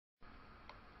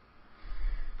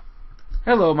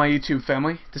Hello my YouTube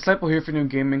family, Disciple here for New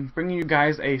Gaming, bringing you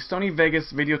guys a Sony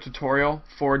Vegas video tutorial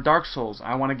for Dark Souls.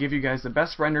 I want to give you guys the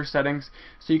best render settings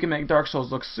so you can make Dark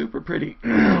Souls look super pretty.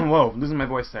 Whoa, losing my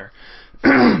voice there.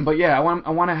 But yeah, I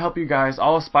want to help you guys,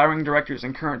 all aspiring directors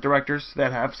and current directors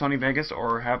that have Sony Vegas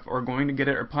or going to get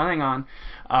it or planning on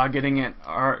getting it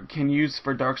or can use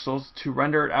for Dark Souls to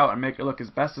render it out and make it look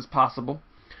as best as possible.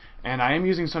 And I am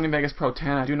using Sony Vegas Pro 10.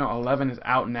 I do know 11 is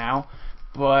out now.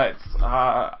 But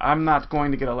I'm not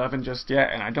going to get 11 just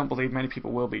yet, and I don't believe many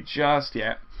people will be just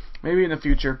yet. Maybe in the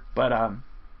future, but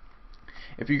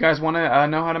if you guys want to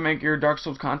know how to make your Dark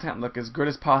Souls content look as good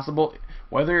as possible,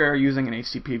 whether you're using an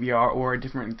HD PVR or a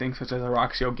different thing such as a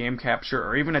Roxio game capture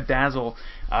or even a Dazzle,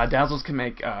 Dazzles can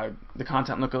make the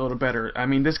content look a little better. I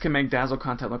mean, this can make Dazzle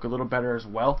content look a little better as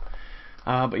well.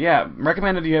 But yeah,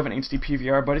 recommended you have an HD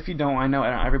PVR, but if you don't, I know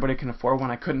everybody can afford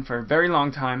one. I couldn't for a very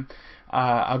long time.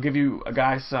 I'll give you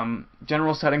guys some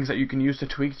general settings that you can use to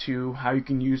tweak to how you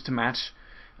can use to match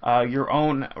your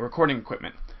own recording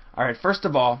equipment. Alright, first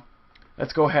of all,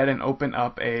 let's go ahead and open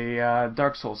up a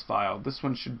Dark Souls file. This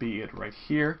one should be it right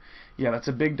here. Yeah, that's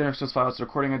a big Dark Souls file. It's a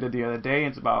recording I did the other day.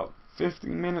 It's about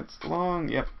 15 minutes long.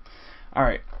 Yep.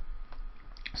 Alright.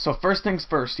 So first things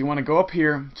first, you want to go up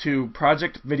here to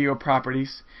Project Video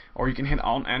Properties, or you can hit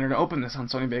Alt Enter to open this on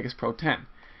Sony Vegas Pro 10.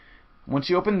 Once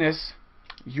you open this,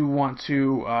 you want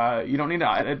to, you don't need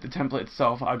to edit the template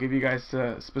itself. I'll give you guys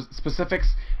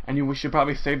specifics, and you should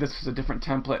probably save this as a different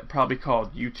template, probably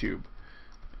called YouTube.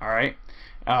 Alright,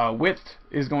 width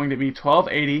is going to be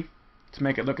 1280 to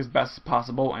make it look as best as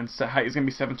possible, and height is going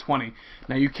to be 720.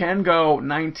 Now you can go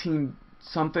 19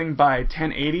 something by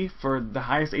 1080 for the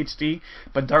highest HD,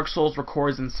 but Dark Souls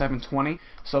records in 720,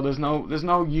 so there's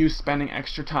no use spending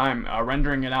extra time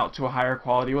rendering it out to a higher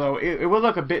quality. Well, it will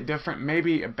look a bit different,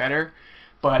 maybe better,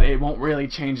 but it won't really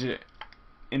change it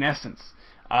in essence.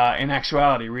 In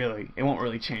actuality, really, it won't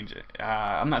really change it.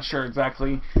 I'm not sure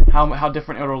exactly how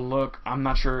different it'll look. I'm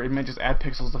not sure. It may just add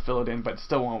pixels to fill it in, but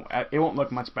still won't. It won't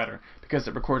look much better because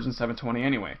it records in 720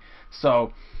 anyway.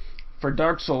 So for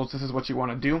Dark Souls, this is what you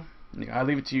want to do. I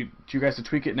leave it to you guys to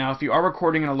tweak it. Now, if you are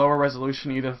recording in a lower resolution,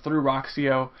 either through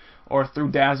Roxio or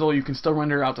through Dazzle, you can still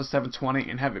render it out to 720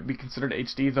 and have it be considered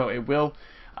HD. Though it will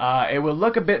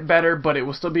look a bit better, but it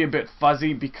will still be a bit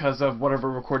fuzzy because of whatever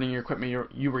recording equipment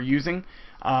you were using.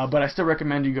 But I still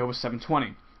recommend you go with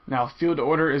 720. Now, field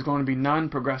order is going to be none.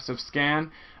 Progressive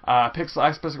scan. Pixel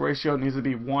aspect ratio needs to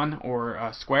be 1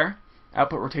 or square.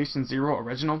 Output rotation 0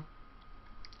 original.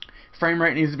 Frame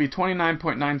rate needs to be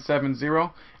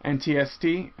 29.970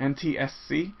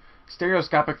 NTSC.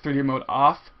 Stereoscopic 3D mode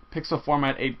off. Pixel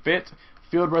format 8-bit.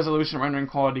 Field resolution rendering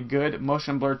quality good.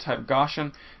 Motion blur type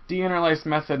Gaussian. Deinterlace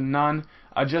method none.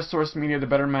 Adjust source media to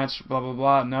better match blah blah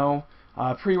blah no.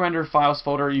 Pre-render files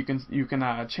folder, you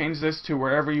can change this to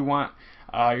wherever you want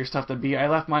your stuff to be. I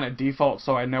left mine at default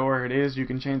so I know where it is. You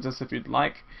can change this if you'd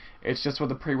like. It's just where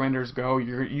the pre-renders go.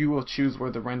 You will choose where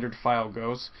the rendered file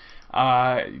goes.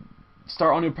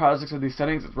 Start all new projects with these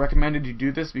settings. It's recommended you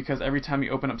do this because every time you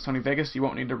open up Sony Vegas you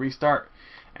won't need to restart,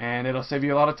 and it'll save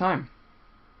you a lot of time.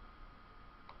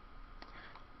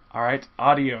 Alright,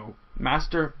 audio.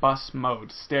 Master bus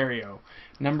mode, stereo.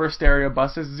 Number of stereo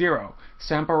buses 0.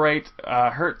 Sample rate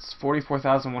hertz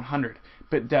 44,100.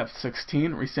 Bit depth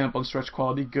 16. Resample and stretch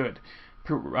quality good.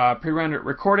 Pre-rendered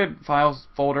recorded files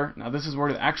folder. Now this is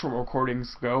where the actual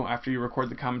recordings go after you record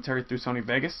the commentary through Sony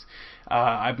Vegas.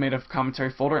 I've made a commentary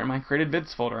folder in my created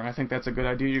vids folder, and I think that's a good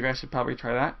idea. You guys should probably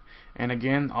try that. And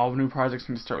again, all new projects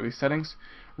need to start with these settings.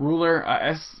 Ruler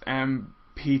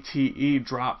SMPTE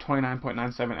drop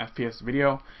 29.97 FPS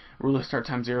video. Ruler start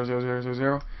time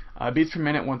 0.0000. Beats per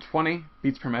minute 120.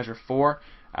 Beats per measure 4.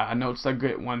 Notes that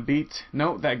get 1 beat.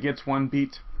 Note that gets 1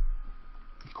 beat.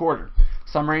 Quarter.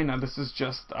 Summary, now this is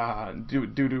just due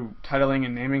to titling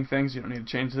and naming things, you don't need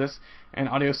to change this. And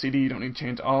audio CD, you don't need to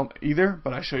change all either,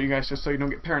 but I show you guys just so you don't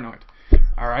get paranoid.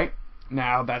 Alright,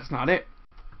 now that's not it.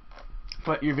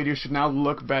 But your video should now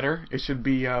look better. It should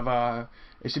be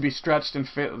stretched and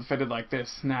fitted like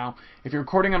this. Now, if you're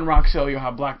recording on Roxio, you'll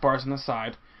have black bars on the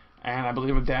side. And I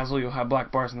believe with Dazzle you'll have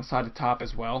black bars on the side to top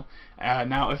as well.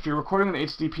 Now, if you're recording with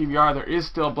HD PVR, there is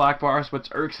still black bars, which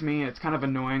irks me. It's kind of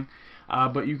annoying.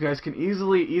 But you guys can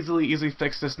easily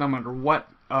fix this no matter what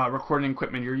recording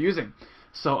equipment you're using.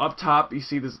 So up top you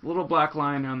see this little black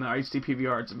line on the HD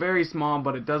PVR. It's very small,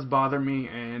 but it does bother me,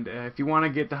 and if you want to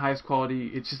get the highest quality,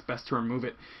 it's just best to remove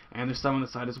it. And there's some on the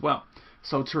side as well.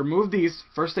 So to remove these,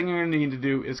 first thing you're going to need to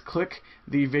do is click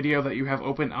the video that you have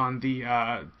open on the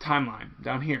timeline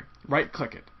down here. Right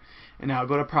click it. And now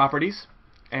go to Properties,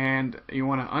 and you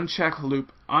want to uncheck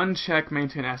loop, uncheck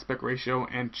maintain aspect ratio,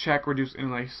 and check reduce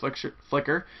inlay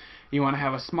flicker. You want to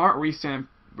have a smart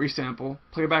resample,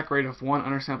 playback rate of 1,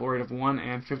 undersample rate of 1,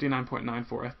 and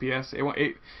 59.94 FPS.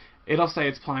 It'll say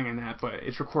it's playing in that, but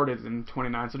it's recorded in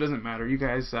 29, so it doesn't matter. You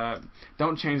guys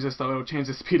don't change this, though. It'll change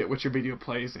the speed at which your video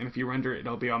plays, and if you render it,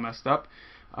 it'll be all messed up.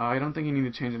 I don't think you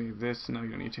need to change any of this. No, you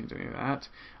don't need to change any of that.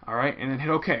 Alright, and then hit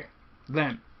OK.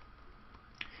 Then,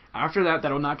 after that,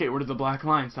 that'll not get rid of the black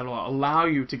lines. That'll allow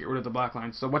you to get rid of the black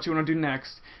lines. So what you want to do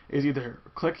next is either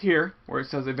click here where it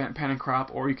says Event Pan and Crop,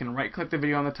 or you can right-click the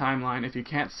video on the timeline if you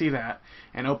can't see that,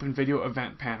 and open Video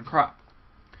Event Pan Crop.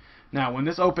 Now, when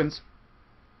this opens,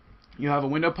 you'll have a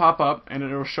window pop up, and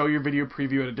it'll show your video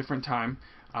preview at a different time.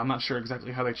 I'm not sure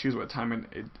exactly how they choose what time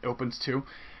it opens to.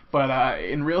 But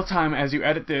in real time, as you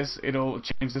edit this, it'll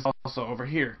change this also over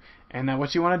here. And now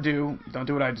what you want to do, don't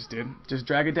do what I just did, just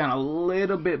drag it down a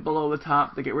little bit below the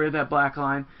top to get rid of that black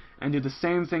line, and do the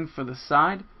same thing for the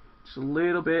side, just a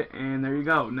little bit, and there you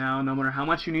go. Now, no matter how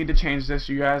much you need to change this,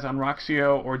 you guys on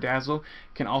Roxio or Dazzle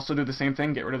can also do the same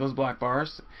thing, get rid of those black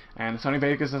bars. And Sony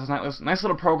Vegas is a nice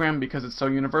little program because it's so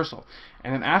universal.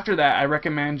 And then after that, I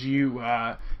recommend you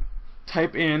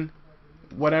type in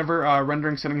whatever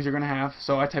rendering settings you're going to have.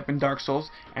 So I type in Dark Souls,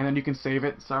 and then you can save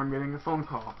it. Sorry, I'm getting a phone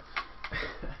call.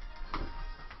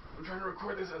 I'm trying to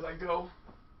record this as I go,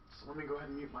 so let me go ahead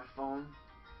and mute my phone.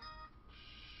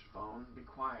 Shh, phone, be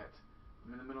quiet.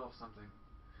 I'm in the middle of something.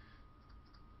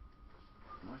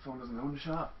 My phone doesn't know when to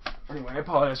shut up. Anyway, I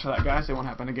apologize for that, guys. It won't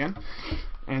happen again.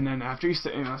 And then after you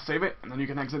save it, and then you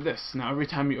can exit this. Now, every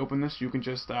time you open this, you can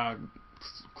just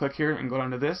click here and go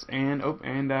down to this and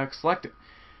select it.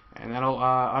 And that'll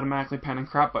automatically pan and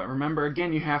crop. But remember,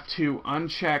 again, you have to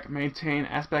uncheck maintain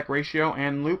aspect ratio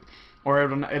and loop, or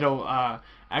it'll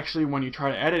actually, when you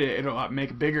try to edit it, it'll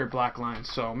make bigger black lines.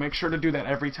 So make sure to do that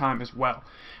every time as well.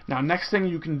 Now, next thing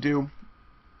you can do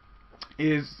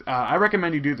is, I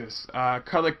recommend you do this,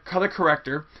 color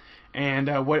corrector, and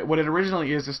what it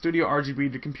originally is Studio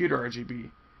RGB to computer RGB.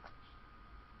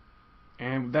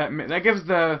 And that gives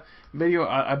the video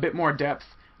a bit more depth.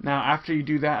 Now, after you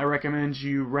do that, I recommend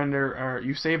you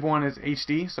you save one as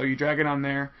HD. So you drag it on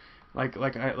there, like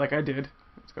I did.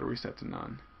 Let's go to reset to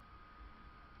none.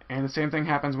 And the same thing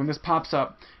happens when this pops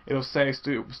up. It'll say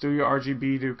Studio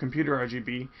RGB to computer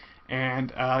RGB,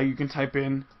 and you can type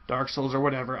in Dark Souls or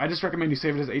whatever. I just recommend you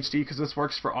save it as HD because this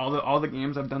works for all the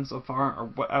games I've done so far,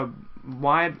 or a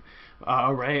wide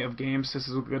array of games. This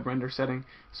is a good render setting.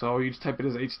 So you just type it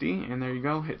as HD, and there you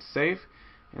go. Hit save.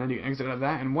 And then you exit out of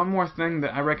that. And one more thing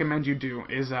that I recommend you do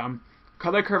is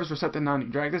color curves were set to none. You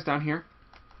drag this down here,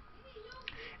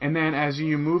 and then as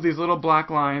you move these little black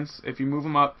lines, if you move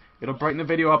them up, it'll brighten the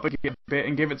video up a bit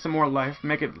and give it some more life,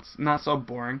 make it not so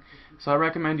boring. So I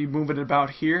recommend you move it about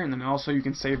here, and then also you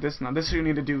can save this. Now this you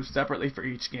need to do separately for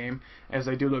each game, as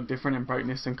they do look different in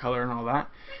brightness and color and all that.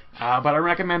 But I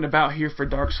recommend about here for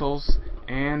Dark Souls,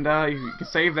 and you can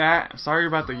save that. Sorry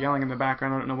about the yelling in the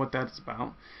background, I don't know what that's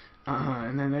about.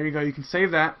 And then there you go, you can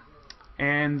save that.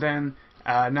 And then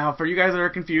now for you guys that are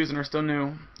confused and are still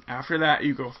new, after that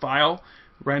you go File,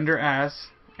 Render As,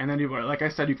 and then like I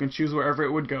said, you can choose wherever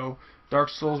it would go, Dark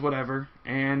Souls, whatever,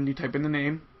 and you type in the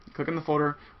name, click in the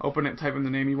folder, open it, type in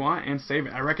the name you want, and save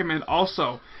it. I recommend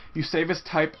also you save as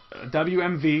type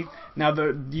WMV. Now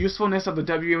the usefulness of the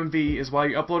WMV is while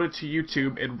you upload it to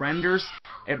YouTube, it renders,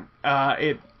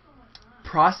 it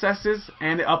processes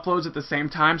and it uploads at the same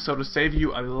time, so to save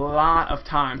you a lot of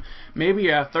time, maybe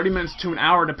 30 minutes to an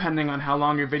hour depending on how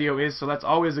long your video is. So that's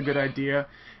always a good idea.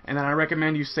 And then I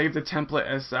recommend you save the template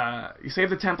as you save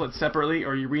the template separately,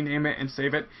 or you rename it and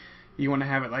save it. You want to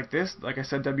have it like this, like I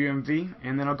said, WMV.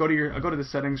 And then I'll go to the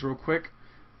settings real quick.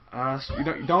 So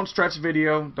you don't stretch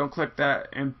video, don't click that,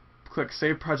 and click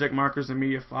Save Project Markers and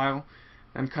Media File.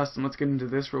 And custom. Let's get into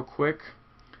this real quick.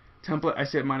 Template, I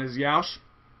set mine as Yaush.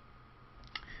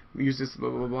 We use this blah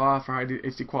blah blah for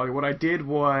HD quality. What I did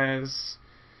was,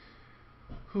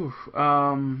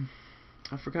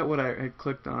 I forgot what I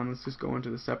clicked on. Let's just go into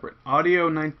the separate audio.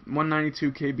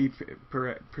 192 KB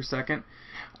per second,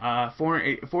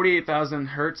 48,000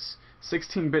 hertz,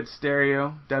 16-bit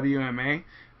stereo `WMA,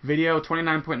 video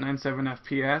 29.97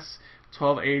 FPS,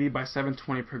 1280 by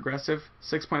 720 progressive,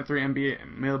 6.3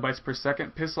 megabytes per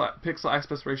second, pixel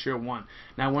aspect ratio 1.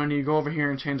 Now when you go over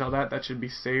here and change all that, that should be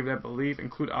saved, I believe.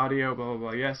 Include audio, blah blah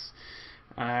blah, yes.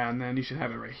 And then you should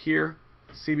have it right here.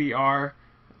 CBR,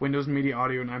 Windows Media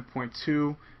Audio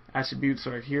 9.2, attributes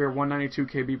are here, 192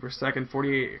 KB per second,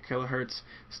 48 kilohertz,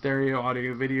 stereo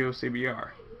audio video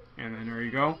CBR. And then there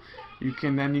you go. You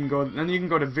can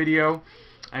go to video.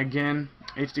 Again,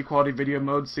 HD quality video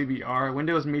mode CBR,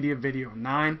 Windows Media Video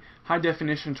 9, high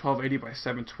definition 1280 by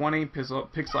 720,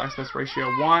 pixel aspect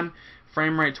ratio 1,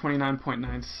 frame rate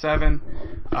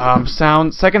 29.97,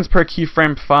 sound seconds per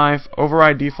keyframe 5,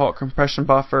 override default compression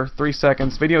buffer 3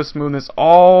 seconds, video smoothness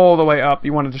all the way up.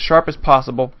 You want it as sharp as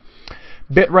possible.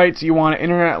 Bit rates, you want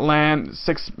internet LAN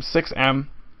 6M,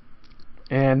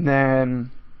 and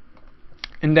then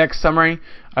index summary.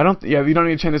 You don't need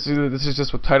to change this either. This is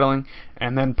just with titling.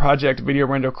 And then project video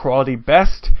render quality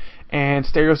best, and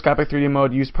stereoscopic 3D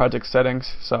mode use project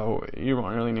settings. So you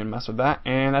won't really need to mess with that.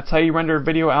 And that's how you render a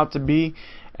video out to be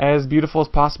as beautiful as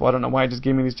possible. I don't know why it just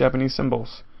gave me these Japanese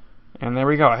symbols. And there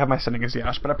we go. I have my setting as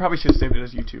Yash, but I probably should have saved it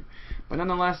as YouTube. But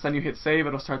nonetheless, then you hit save.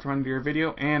 It'll start to render your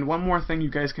video. And one more thing you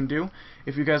guys can do,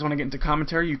 if you guys want to get into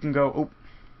commentary, you can go.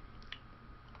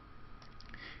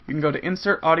 You can go to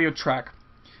Insert Audio Track.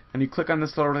 And you click on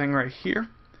this little thing right here,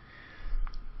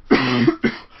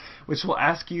 which will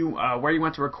ask you where you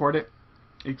want to record it.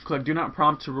 You click Do Not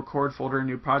Prompt to Record Folder in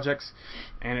New Projects,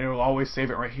 and it will always save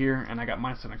it right here. And I got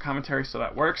mine set in commentary, so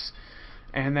that works.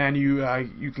 And then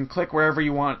you can click wherever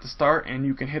you want it to start, and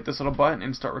you can hit this little button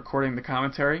and start recording the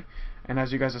commentary. And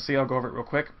as you guys will see, I'll go over it real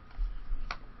quick.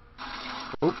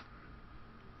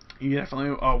 You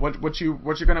definitely what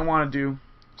you're gonna want to do.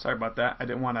 Sorry about that. I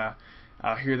didn't want to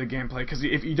hear the gameplay, because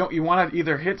if you don't, you want to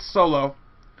either hit solo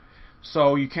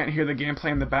so you can't hear the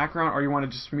gameplay in the background, or you want to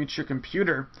just mute your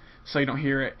computer so you don't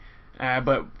hear it,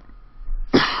 but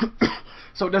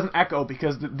so it doesn't echo,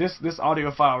 because this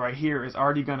audio file right here is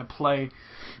already going to play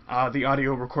the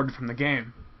audio recorded from the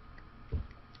game.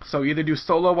 So either do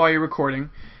solo while you're recording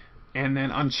and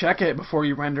then uncheck it before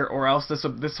you render, or else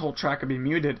this whole track will be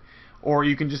muted, or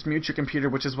you can just mute your computer,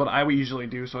 which is what I would usually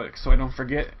do, so I don't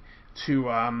forget to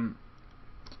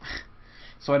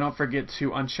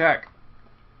uncheck,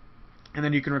 and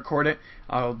then you can record it.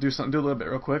 I'll do a little bit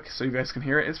real quick so you guys can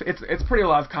hear it. It's pretty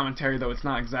live commentary, though it's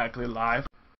not exactly live.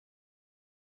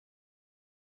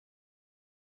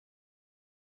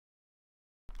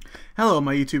 Hello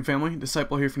my YouTube family,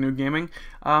 Disciple here for New Gaming.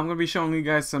 I'm going to be showing you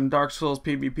guys some Dark Souls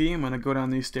PvP. I'm going to go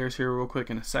down these stairs here real quick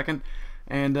in a second,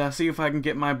 and see if I can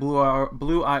get my blue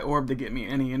eye orb to get me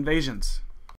any invasions.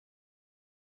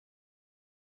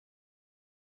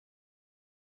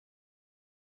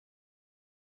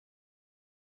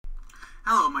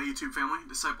 Hello my YouTube family,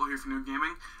 Disciple here for New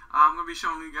Gaming. I'm going to be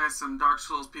showing you guys some Dark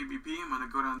Souls PvP. I'm going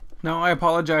to go down. Now I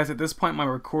apologize, at this point my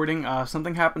recording,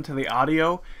 something happened to the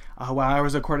audio while I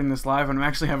was recording this live, and I'm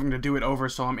actually having to do it over,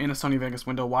 so I'm in a Sony Vegas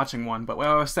window watching one. But what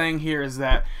I was saying here is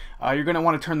that you're going to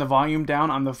want to turn the volume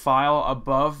down on the file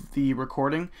above the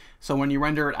recording, so when you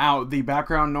render it out, the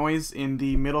background noise in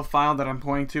the middle file that I'm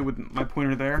pointing to with my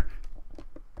pointer there,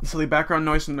 so the background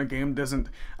noise from the game doesn't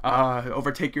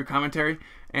overtake your commentary.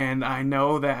 And I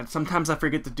know that sometimes I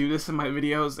forget to do this in my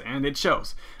videos, and it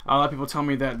shows. A lot of people tell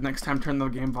me that next time turn the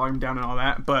game volume down and all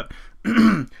that, but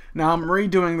now I'm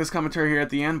redoing this commentary here at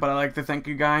the end. But I'd like to thank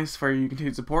you guys for your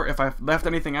continued support. If I've left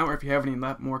anything out, or if you have any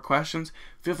more questions,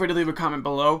 feel free to leave a comment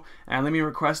below and leave me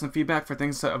requests and feedback for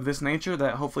things of this nature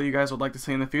that hopefully you guys would like to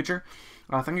see in the future.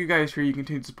 Thank you guys for your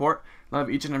continued support. Love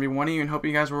each and every one of you, and hope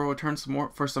you guys will return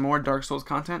for some more Dark Souls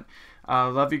content.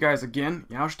 Love you guys again.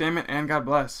 Yoush damn it, and God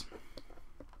bless.